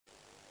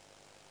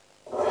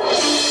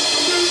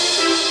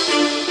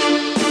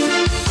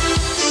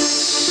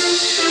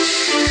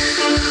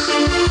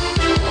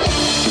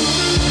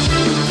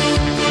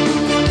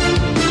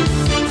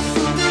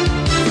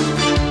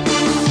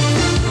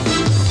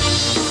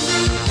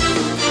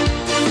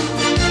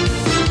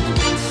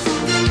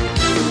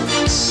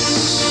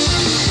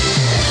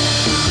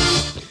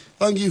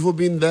Thank you for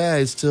being there.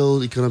 It's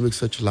still Economic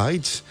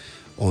Searchlight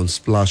on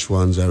Splash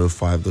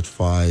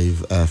 105.5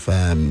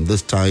 FM.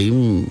 This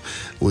time,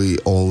 we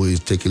always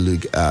take a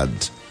look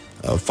at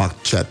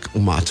fact check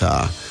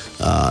matter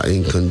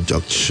in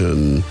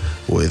conjunction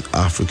with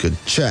Africa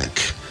Check.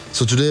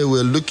 So today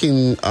we're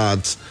looking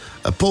at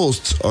a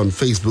post on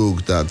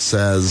Facebook that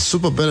says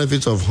super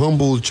benefits of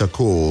humble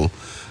charcoal,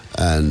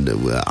 and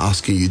we're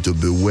asking you to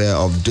beware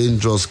of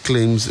dangerous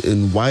claims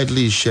in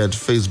widely shared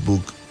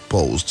Facebook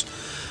posts.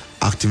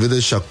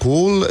 Activated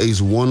charcoal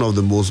is one of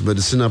the most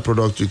medicinal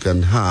products you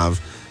can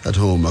have at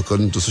home,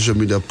 according to social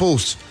media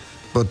posts.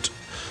 But,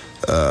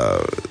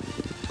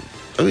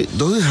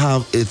 does it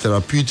have a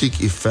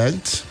therapeutic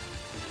effect?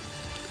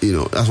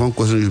 That's one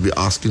question you'll be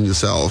asking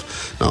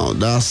yourself. Now,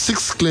 there are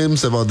 6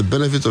 claims about the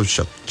benefits of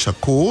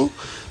charcoal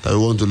that we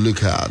want to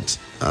look at.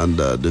 And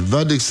the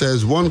verdict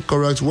says 1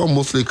 correct, 1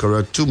 mostly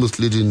correct, 2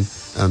 misleading,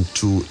 and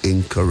 2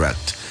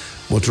 incorrect.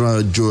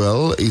 Motura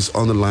Joel is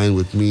on the line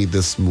with me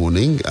this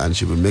morning, and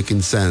she'll be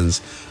making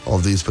sense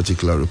of these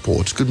particular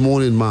reports. Good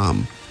morning,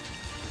 ma'am.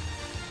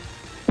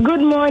 Good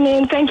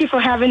morning. Thank you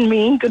for having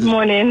me. Good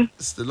morning.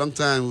 It's a long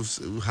time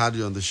we've had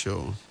you on the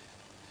show.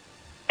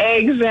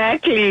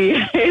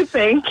 Exactly.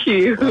 Thank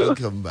you.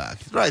 Welcome back.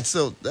 Right,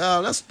 so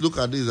let's look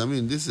at this.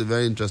 This is a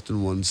very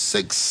interesting one.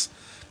 6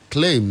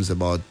 claims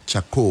about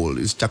charcoal.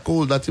 Is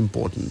charcoal that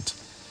important?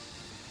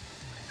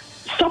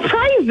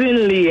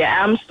 Surprisingly,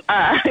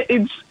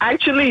 it's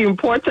actually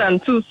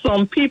important to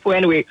some people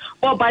anyway.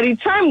 But by the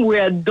time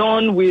we're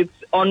done with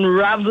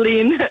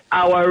unraveling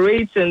our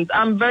ratings,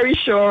 I'm very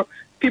sure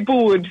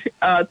people would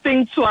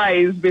think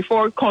twice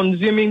before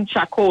consuming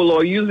charcoal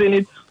or using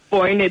it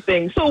for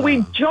anything. So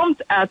we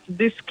jumped at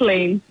this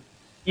claim.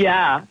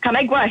 Yeah. Can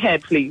I go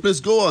ahead, please? Please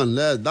go on.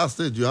 That's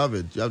it. You have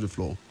it. You have the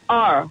floor.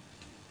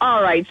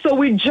 All right. So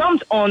we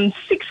jumped on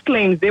 6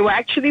 claims. There were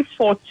actually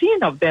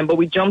 14 of them, but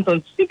we jumped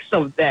on 6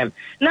 of them.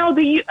 Now,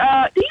 the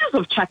use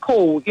of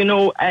charcoal,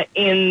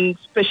 in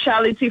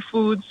specialty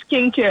food,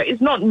 skincare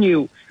is not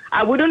new.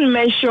 I wouldn't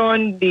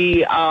mention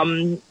the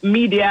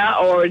media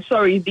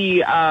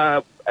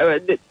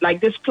like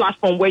this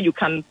platform where you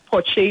can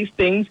purchase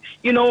things.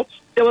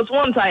 There was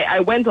once I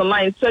went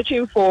online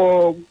searching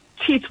for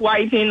teeth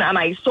whitening and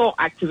I saw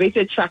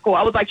activated charcoal.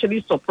 I was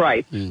actually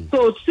surprised.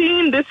 So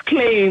seeing this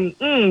claim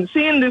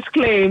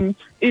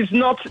is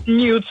not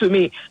new to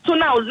me. So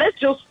now let's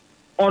just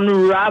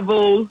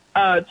unravel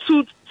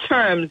 2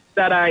 terms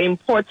that are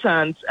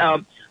important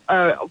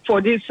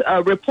for this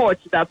report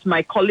that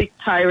my colleague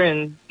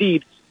Tyron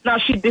did. Now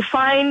she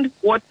defined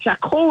what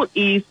charcoal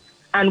is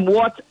and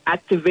what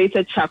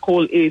activated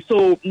charcoal is.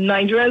 So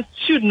Nigerians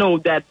should know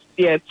that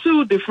there are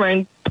 2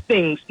 different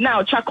things.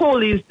 Now,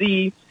 charcoal is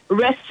the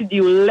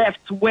residue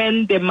left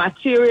when the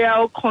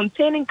material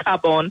containing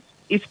carbon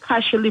is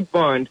partially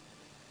burned.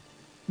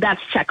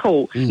 That's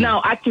charcoal.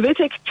 Now,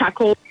 activated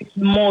charcoal is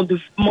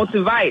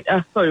modified.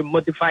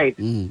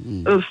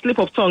 Slip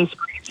of tongue.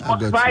 It's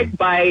modified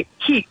by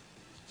heat.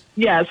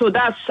 Yeah, so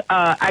that's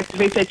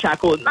activated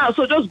charcoal. Now,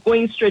 so just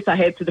going straight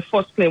ahead to the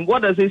first claim,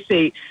 what does it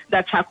say?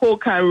 That charcoal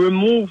can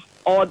remove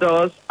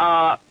odors.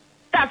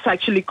 That's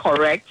actually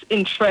correct.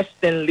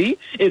 Interestingly,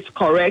 it's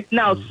correct.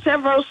 Now,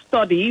 several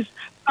studies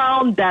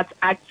found that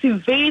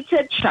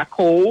activated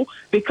charcoal,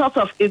 because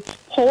of its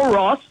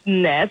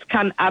porousness,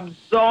 can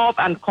absorb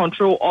and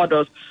control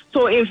odors.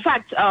 So, in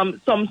fact,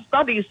 some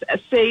studies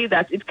say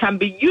that it can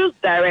be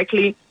used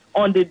directly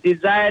on the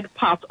desired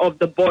part of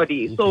the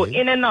body. Okay. So,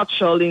 in a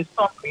nutshell, in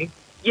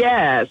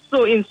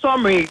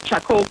summary,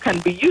 charcoal can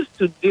be used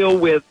to deal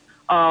with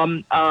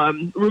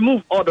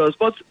remove odors.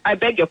 But I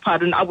beg your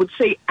pardon, I would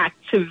say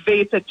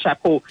activated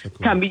charcoal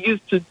can be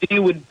used to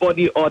deal with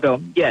body odor.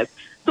 Yes.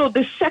 So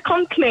the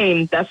second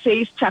claim that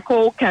says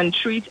charcoal can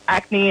treat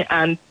acne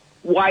and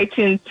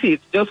whiten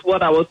teeth, just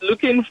what I was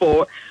looking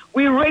for,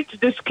 we rate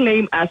this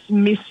claim as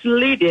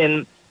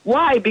misleading.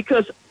 Why?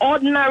 Because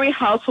ordinary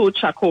household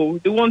charcoal,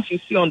 the ones you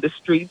see on the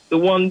street, the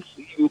ones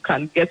you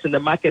can get in the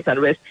market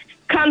and rest,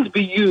 can't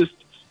be used.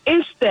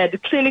 Instead,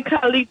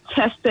 clinically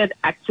tested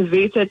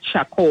activated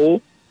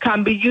charcoal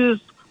can be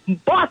used,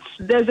 but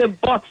there's a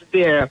but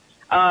there.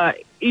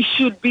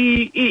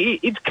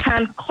 It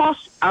can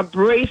cause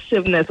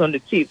abrasiveness on the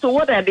teeth. So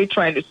what are they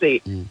trying to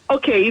say?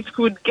 Okay, it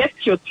could get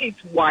your teeth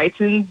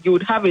whitened. You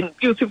would have a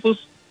beautiful.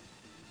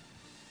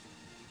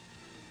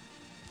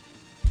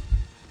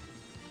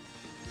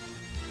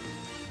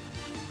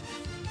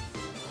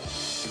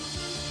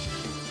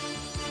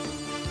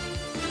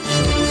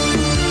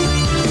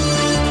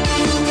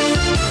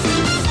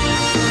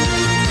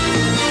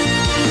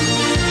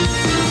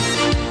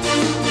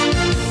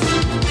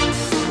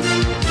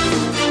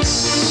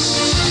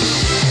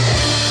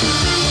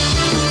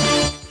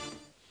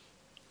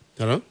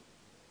 Hello?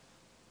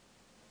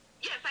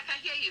 Yes, I can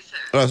hear you, sir.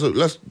 All right, so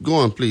let's go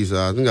on, please.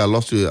 I think I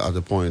lost you at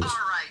the point. All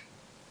right.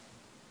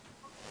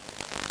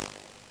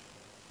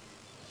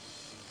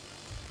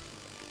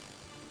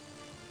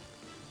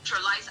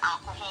 Neutralize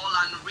alcohol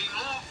and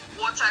remove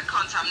water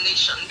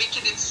contamination,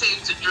 making it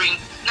safe to drink.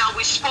 Now,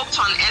 we spoke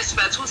to an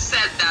expert who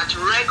said that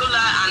regular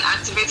and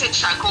activated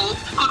charcoal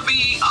could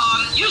be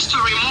used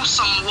to remove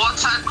some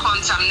water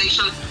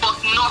contamination,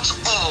 but not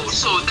all.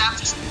 So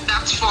that's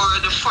for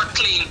the fourth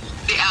claim.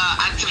 The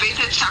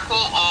activated charcoal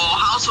or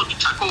household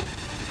charcoal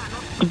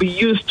to be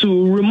used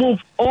to remove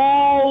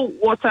all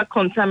water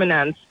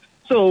contaminants.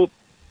 So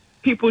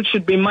people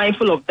should be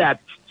mindful of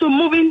that. So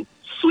moving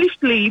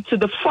swiftly to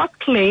the fourth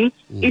claim,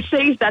 it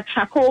says that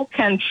charcoal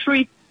can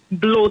treat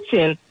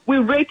bloating. We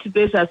rate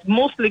this as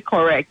mostly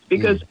correct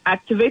because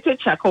activated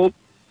charcoal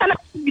can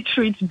actually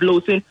treat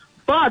bloating,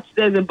 but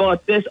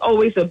there's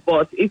always a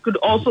but. It could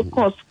also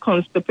cause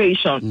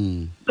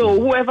constipation. So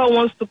whoever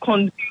wants to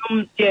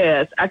consume,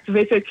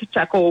 activated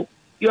charcoal,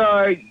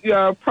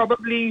 you're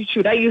probably,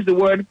 should I use the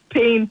word,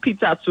 paying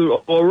Peter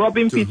or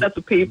robbing Peter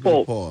to pay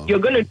Paul. You're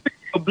going to treat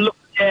your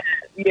bloating,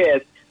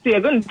 yes. So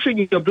you're going to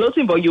treat your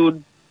bloating, but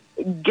you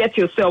get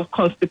yourself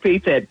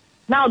constipated.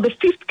 Now, the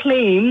fifth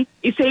claim,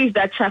 it says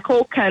that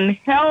charcoal can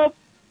help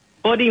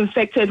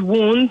body-infected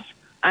wounds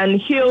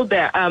and heal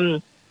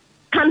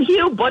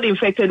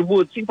body-infected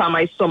wounds, if I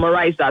might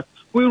summarize that.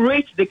 We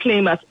rate the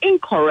claim as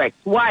incorrect.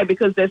 Why?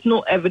 Because there's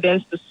no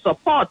evidence to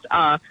support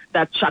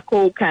that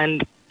charcoal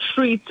can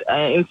treat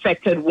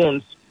infected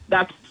wounds.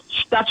 That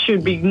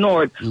should be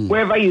ignored.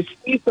 Wherever you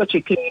see such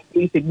a claim,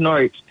 please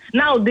ignore it.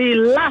 Now, the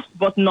last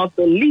but not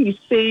the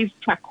least says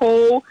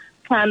charcoal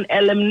can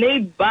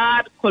eliminate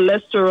bad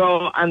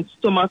cholesterol and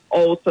stomach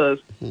ulcers.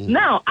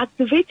 Now,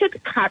 activated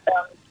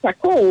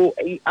charcoal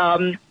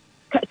can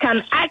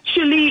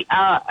actually,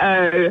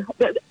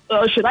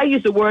 should I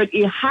use the word,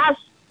 it has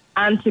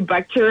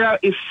antibacterial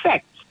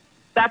effects.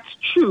 That's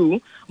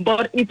true,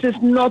 but it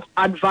is not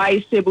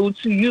advisable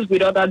to use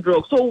with other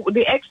drugs. So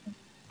the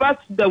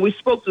experts that we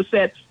spoke to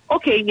said,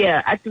 okay,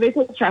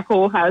 activated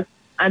charcoal has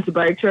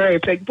antibacterial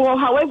effect. But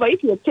however,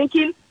 if you're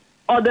taking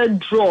other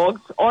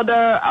drugs,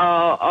 other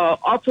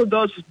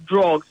orthodox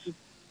drugs,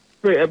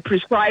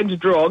 prescribed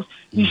drugs,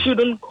 you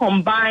shouldn't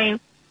combine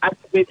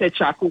activated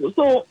charcoal.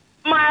 So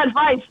my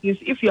advice is,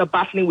 if you're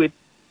battling with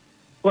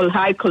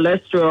high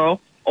cholesterol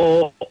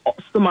or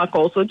stomach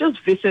ulcer, just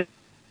visit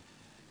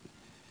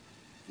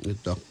the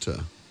doctor.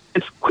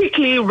 It's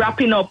quickly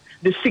wrapping up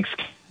the sixth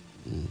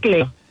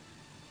claim.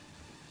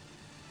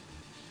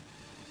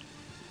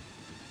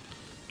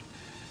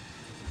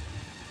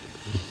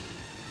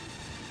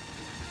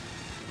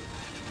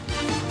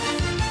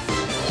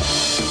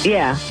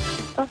 Yeah.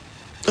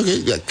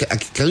 Okay,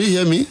 can you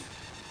hear me?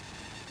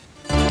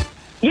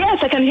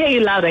 Yes, I can hear you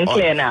loud and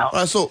clear now. All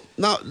right, so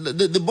now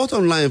the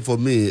bottom line for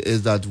me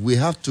is that we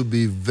have to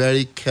be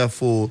very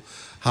careful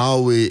how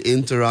we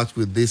interact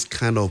with this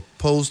kind of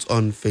post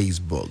on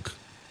Facebook.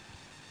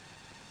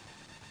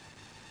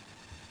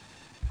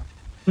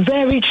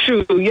 Very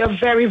true. You're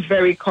very,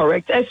 very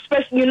correct.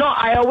 Especially,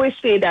 I always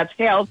say that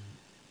health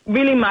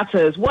really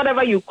matters.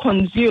 Whatever you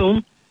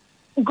consume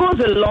goes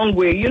a long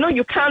way.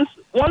 You can't,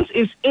 once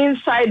it's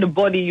inside the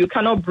body, you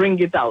cannot bring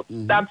it out.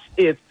 That's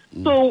it.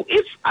 So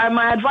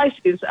my advice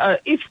is,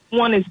 if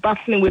one is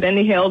battling with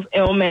any health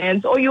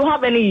ailments or you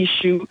have any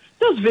issue,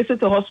 just visit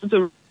the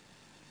hospital.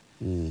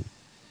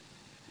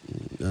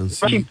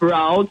 Cheap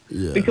route,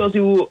 because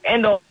you will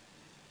end up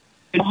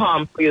in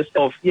harm for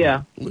yourself.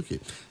 Yeah. Okay.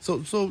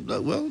 So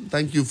well,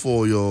 thank you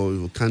for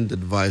your candid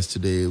advice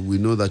today. We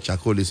know that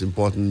charcoal is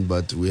important,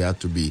 but we have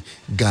to be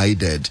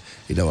guided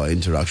in our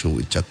interaction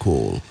with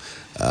charcoal.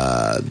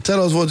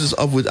 Tell us what is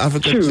up with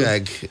Africa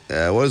Check.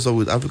 What is up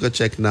with Africa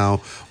Check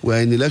now? We're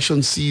in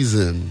election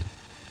season.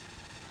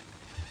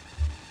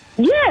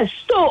 Yes.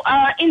 So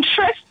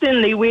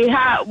interestingly, we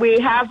have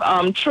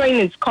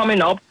trainings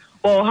coming up.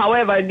 Well,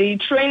 however, the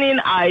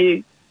training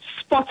I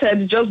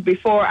spotted just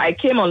before I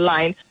came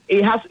online,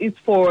 it's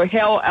for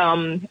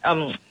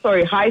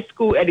high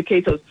school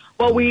educators.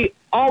 But we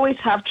always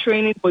have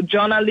training for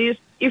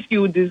journalists. If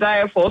you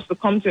desire for us to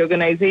come to your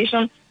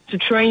organization to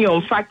train you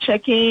on fact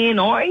checking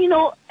or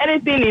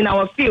anything in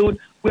our field,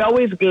 we're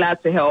always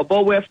glad to help.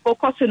 But we're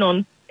focusing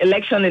on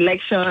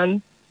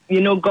election,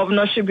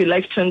 governorship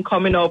election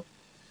coming up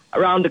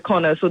around the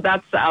corner. So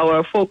that's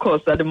our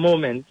focus at the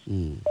moment.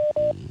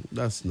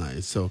 That's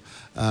nice. So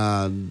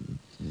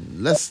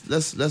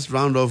let's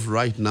round off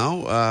right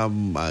now.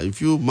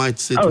 If you might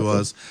say to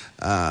us,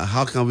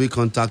 how can we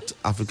contact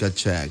Africa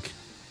Check?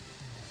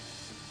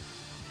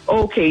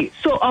 Okay,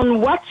 so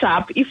on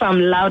WhatsApp, if I'm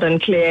loud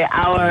and clear,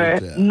 our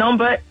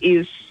number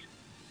is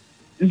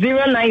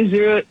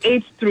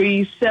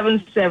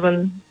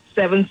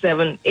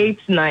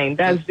 090-8377-7789.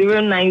 That's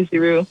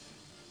 090.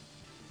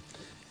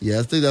 Yeah,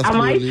 I think that's. Am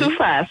I too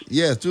fast?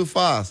 Yeah, too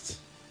fast.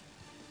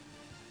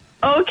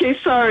 Okay,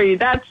 sorry.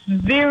 That's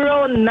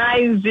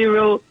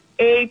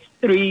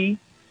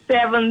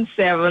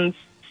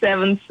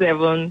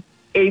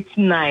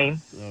 090-8377-7789.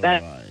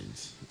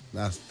 Right.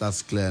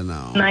 That's clear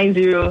now.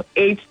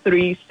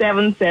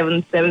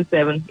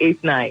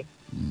 90-8377-7789.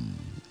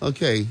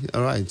 Okay,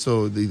 all right.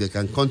 So they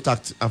can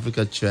contact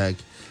Africa Check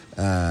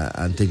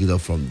and take it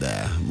up from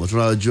there.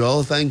 Motorola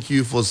Joel, thank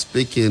you for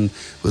speaking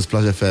with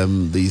Splash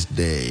FM this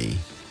day.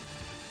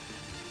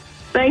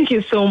 Thank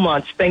you so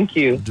much. Thank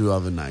you. Do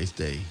have a nice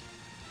day.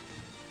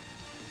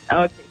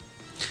 Okay.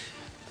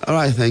 All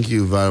right, thank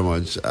you very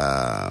much.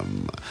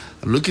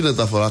 Looking at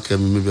Afolake,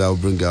 maybe I'll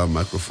bring our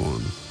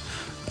microphone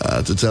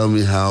to tell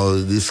me how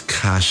this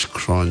cash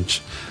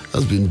crunch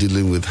has been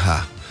dealing with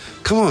her.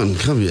 Come on,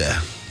 come here.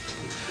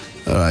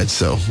 All right,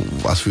 so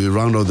as we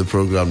round off the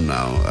program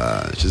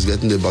now, she's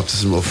getting the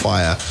baptism of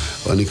fire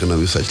on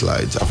Economic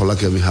Searchlight.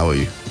 Afolake, how are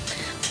you?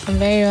 I'm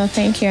very well,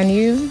 thank you. And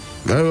you?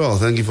 Very well,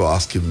 thank you for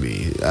asking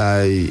me.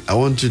 I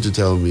want you to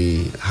tell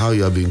me how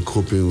you have been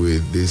coping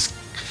with this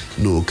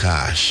no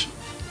cash.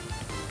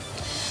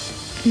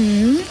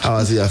 How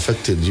has it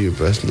affected you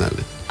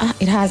personally?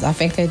 It has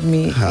affected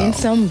me How? in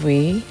some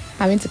way.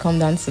 Having to come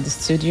down to the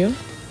studio.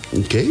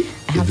 Okay.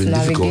 I have to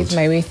navigate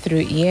my way through.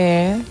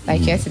 Yeah.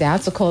 Like yesterday, I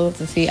had to call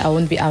to say I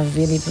won't be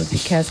available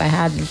because I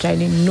had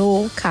literally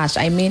no cash.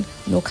 I mean,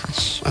 no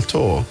cash. At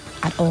all?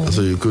 At all.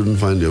 So you couldn't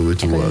find your way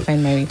to I work? couldn't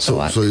find my way to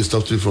work. So it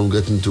stopped you from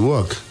getting to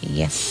work?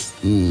 Yes.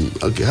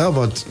 Okay, how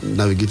about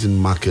navigating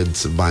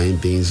markets, buying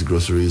things,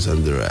 groceries,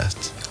 and the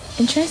rest?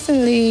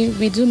 Interestingly,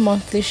 we do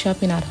monthly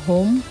shopping at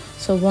home.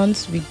 So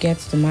once we get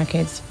to the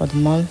markets for the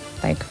month,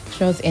 like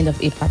towards the end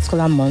of a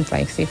particular month,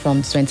 like say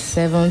from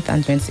 27th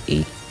and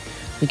 28th,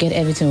 we get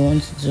everything we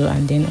want to do,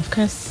 and then of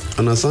course.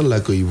 And I sound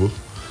like Oyibo.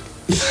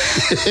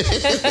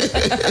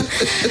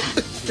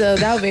 So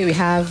that way we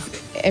have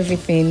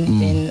everything,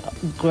 then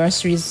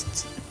groceries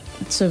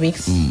 2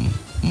 weeks.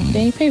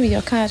 Then you pay with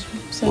your card.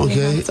 So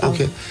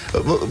Okay.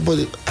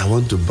 But I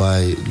want to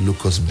buy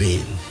locust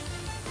bean.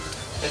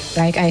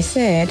 Like I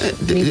said,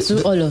 we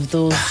do all of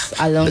those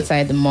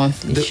alongside the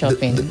monthly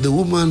shopping. The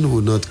woman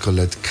will not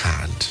collect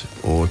card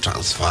or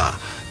transfer.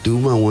 The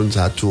woman wants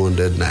her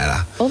 200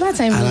 naira. Over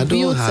time, And I we don't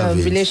built have a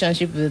it.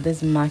 relationship with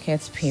these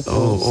market people.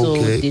 Oh,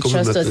 okay. So they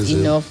trust us Complimentary.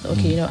 enough.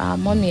 Okay, you know, our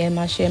mommy,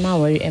 Emma, she, Emma,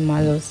 worry,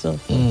 Emma, love, so.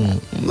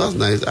 That's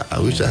nice. I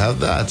wish I have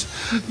that.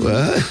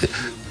 Well,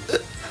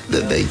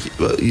 thank you.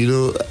 Well, you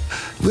know,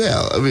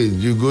 well, I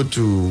mean, you go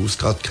to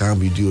Scout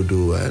Camp,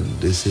 Idiodo, and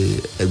they say,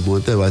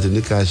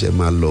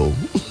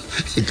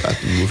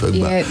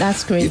 Yeah,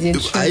 that's crazy.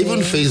 I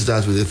even faced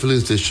that with a filling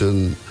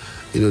station,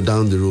 you know,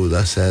 down the road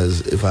that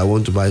says, if I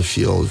want to buy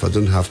fuel, if I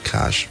don't have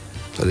cash,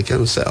 so they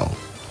can't sell.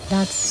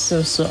 That's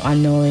so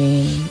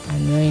annoying.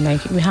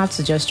 Like, we have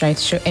to just try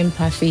to show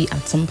empathy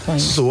at some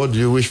point. So what do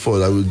you wish for?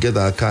 That we get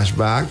our cash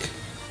back?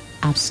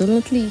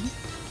 Absolutely.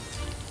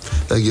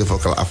 Thank you for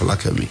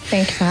Afolake.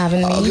 Thank you for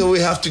having me. Okay, we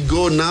have to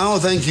go now.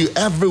 Thank you,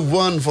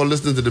 everyone, for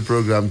listening to the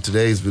program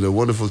today. It's been a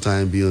wonderful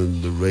time being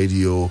on the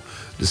radio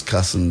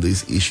discussing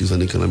these issues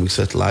on Economic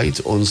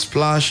Satellite on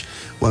Splash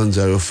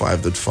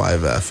 105.5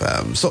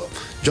 FM. So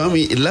join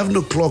me 11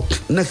 o'clock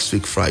next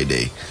week,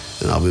 Friday,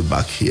 and I'll be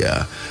back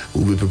here.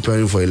 We'll be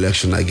preparing for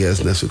election, I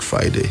guess, next week,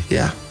 Friday.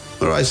 Yeah.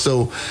 All right,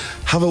 so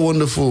have a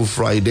wonderful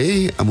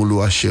Friday. I'm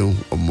Oluwaseun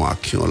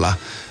Omoakinola.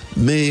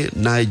 May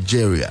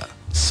Nigeria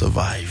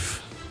survive.